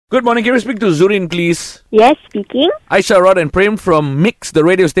Good morning. Can we speak to Zurin, please? Yes, speaking. Aisha, Rod and Prem from Mix, the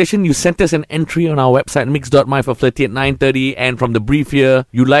radio station. You sent us an entry on our website, mix.my, for Flirty at 9:30. And from the brief here,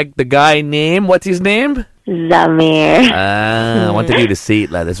 you like the guy name. What's his name? Zamir. I wanted you to say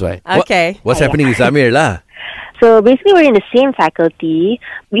it, lah. That's why. Okay. What's happening with Zamir lah? So basically, we're in the same faculty.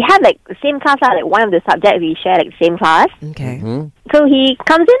 We have like the same class, like one of the subjects we share like the same class. Okay. So he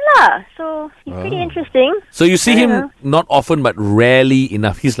comes in lah. So he's pretty interesting. So you see him Yeah. not often, but rarely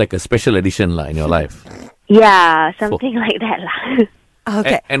enough. He's like a special edition lah in your life. Yeah, something like that lah.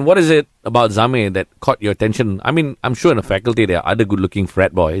 Okay. And what is it about Zamir that caught your attention? I mean, I'm sure in the faculty there are other good-looking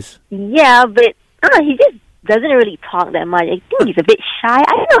frat boys. Yeah, but he just doesn't really talk that much. I think he's a bit shy.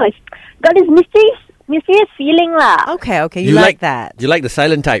 I don't know. It's got this mysterious feeling lah. Okay. You like that. You like the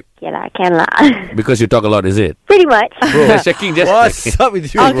silent type? Yeah lah, can lah. Because you talk a lot, is it? Pretty much. Bro, just checking. What's up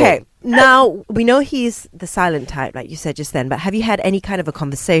with you, Okay. Now, we know he's the silent type, like you said just then, but have you had any kind of a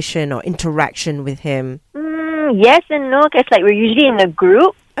conversation or interaction with him? Yes and no, because like we're usually in a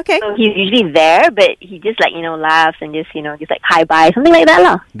group. Okay. So he's usually there, but he just like, laughs and just like hi bye, something like that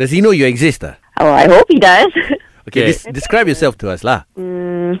lah. Does he know you exist? Oh, I hope he does. Okay, describe yourself to us lah.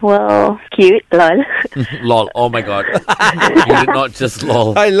 Well, cute, lol. Lol. Oh my god. You did not just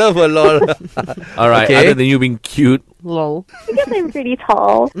lol. I love her, lol. All right. Okay. Other than you being cute Lol. I guess I'm pretty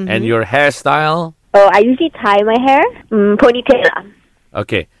tall. and your hairstyle. Oh, I usually tie my hair. Ponytail lah.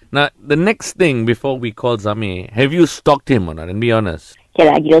 Okay. Now, the next thing before we call Zamir, have you stalked him or not? And be honest. Okay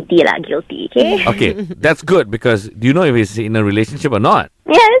lah, guilty, okay? Okay. That's good because do you know if he's in a relationship or not?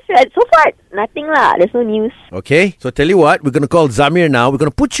 Yeah, that's right. So far, nothing lah. There's no news. Okay, so tell you what, we're going to call Zamir now. We're going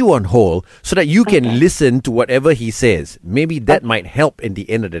to put you on hold so that you can listen to whatever he says. Maybe that might help in the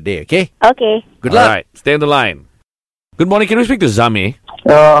end of the day, okay? Okay. Good All luck. right. Stay on the line. Good morning. Can we speak to Zamir?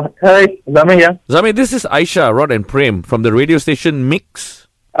 Hi, Zamir here. Zamir, this is Aisha, Rod and Prem from the radio station Mix.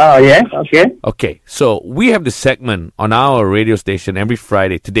 Yeah, okay. Okay, so we have this segment on our radio station every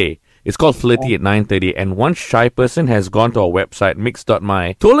Friday today. It's called Flirty at 9:30, and one shy person has gone to our website,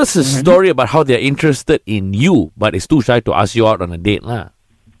 mix.my, told us a story about how they're interested in you, but is too shy to ask you out on a date. Lah.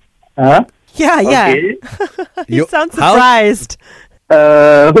 Huh? Yeah. Okay. You sound how- surprised.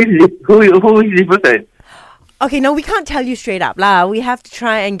 Who is this person? Okay, no, we can't tell you straight up, lah. We have to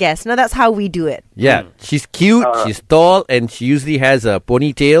try and guess. Now, that's how we do it. Yeah, she's cute, she's tall, and she usually has a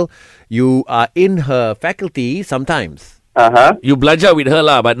ponytail. You are in her faculty sometimes. You belajar with her,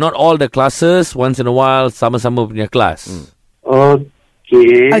 lah, but not all the classes. Once in a while, sama-sama punya class.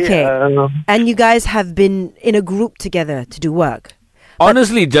 Okay. Okay. And you guys have been in a group together to do work.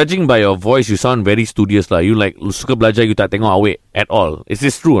 Honestly, judging by your voice, you sound very studious, lah. You like suka belajar, you tak tengok awet at all. Is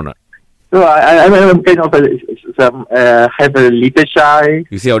this true or not? So I'm kind of have a little shy.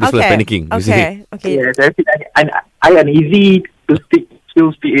 You see how this fella panicking? You see? Okay. Yes, I uneasy to speak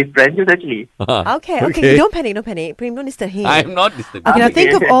with friends actually. Okay. Don't panic. Prem, don't disturb him. I'm not disturbing. Okay, now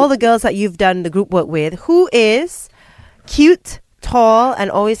think of all the girls that you've done the group work with. Who is cute, tall, and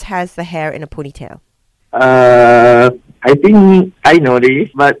always has the hair in a ponytail? I think I know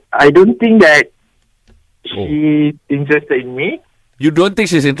this, but I don't think that she's interested in me. You don't think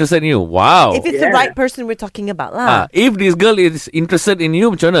she's interested in you? Wow. If it's the right person we're talking about, lah. If this girl is interested in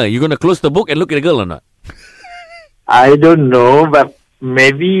you, macam mana? You going to close the book and look at the girl or not? I don't know, but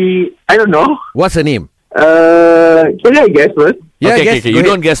maybe I don't know. What's her name? Can I guess first? Yeah, okay, guess, okay. go You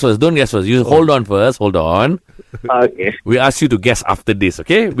ahead. don't guess first. Don't guess first. You hold on first. Hold on. Okay. We ask you to guess after this,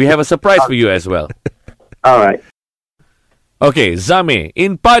 okay? We have a surprise for you as well. All right. Okay, Zamir,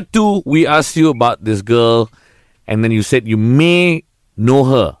 in part 2, we asked you about this girl, and then you said you may know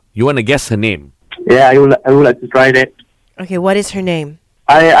her. You want to guess her name? Yeah, I would like to try that. Okay, what is her name?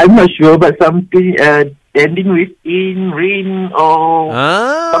 I'm not sure, but something ending with in, rin, or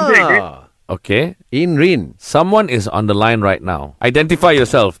something like that. Okay. In Rin. Someone is on the line right now. Identify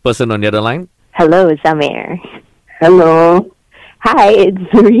yourself, person on the other line. Hello, Zamir. Hello. Hi, it's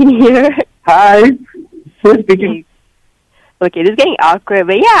Zareen here. Hi. Who's speaking? Okay, this is getting awkward,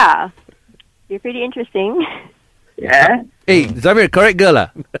 but yeah. You're pretty interesting. Yeah. Hey, Zamir, correct girl lah.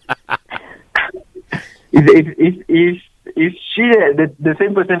 Is she the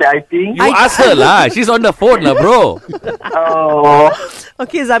same person that I think? You ask her lah. She's on the phone lah, bro. Oh.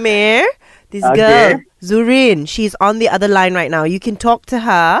 Okay, Zamir. This Okay. girl, Zurin, she's on the other line right now. You can talk to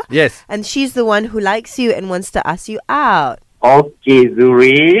her. Yes. And she's the one who likes you and wants to ask you out. Okay,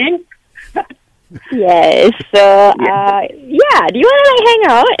 Zurin. Yes, so, yeah, do you want to, hang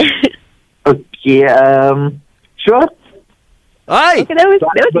out? Okay, sure. Hi. Okay, that was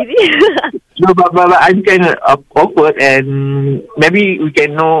easy. No, but I'm kind of awkward, and maybe we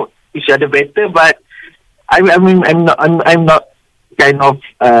can know each other better. But I'm not kind of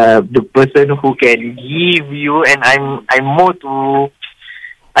the person who can give you, and I'm more to.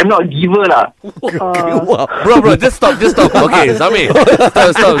 I'm not a giver lah. Wow. Bro, just stop. Okay, Zami,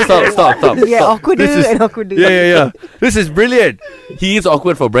 stop. Yeah, awkward and awkward. Yeah. This is brilliant. He is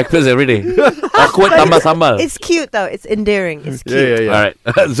awkward for breakfast every day. Awkward tambah sambal. It's cute though. It's endearing. It's cute. Yeah. All right,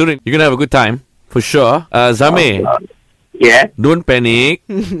 Zurin, you're gonna have a good time for sure. Zami, Yeah. don't panic.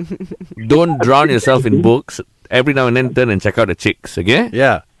 Don't drown yourself in books. Every now and then, turn and check out the chicks. Okay,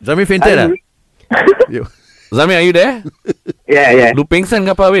 Yeah. Zami fainted lah. You- Zami, are you there? Yeah. Lu pingsan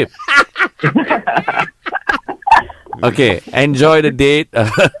ke apa, babe? Okay, enjoy the date.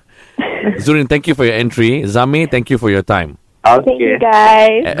 Zurin, thank you for your entry. Zami, thank you for your time. Thank you,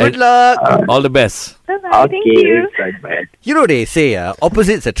 Okay. guys. Good luck. All the best. Bye-bye. Thank you. Bye. You know they say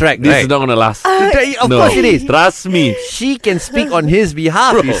opposites attract, This right? is not gonna last. Of No. course it is. Trust me. She can speak on his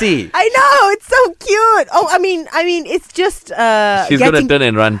behalf, you see. I know, it's so cute. Oh, I mean, it's just She's gonna turn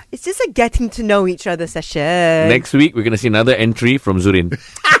and run. It's just a getting to know each other session. Next week, we're gonna see another entry from Zurin.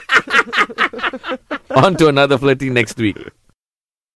 On to another flirting next week.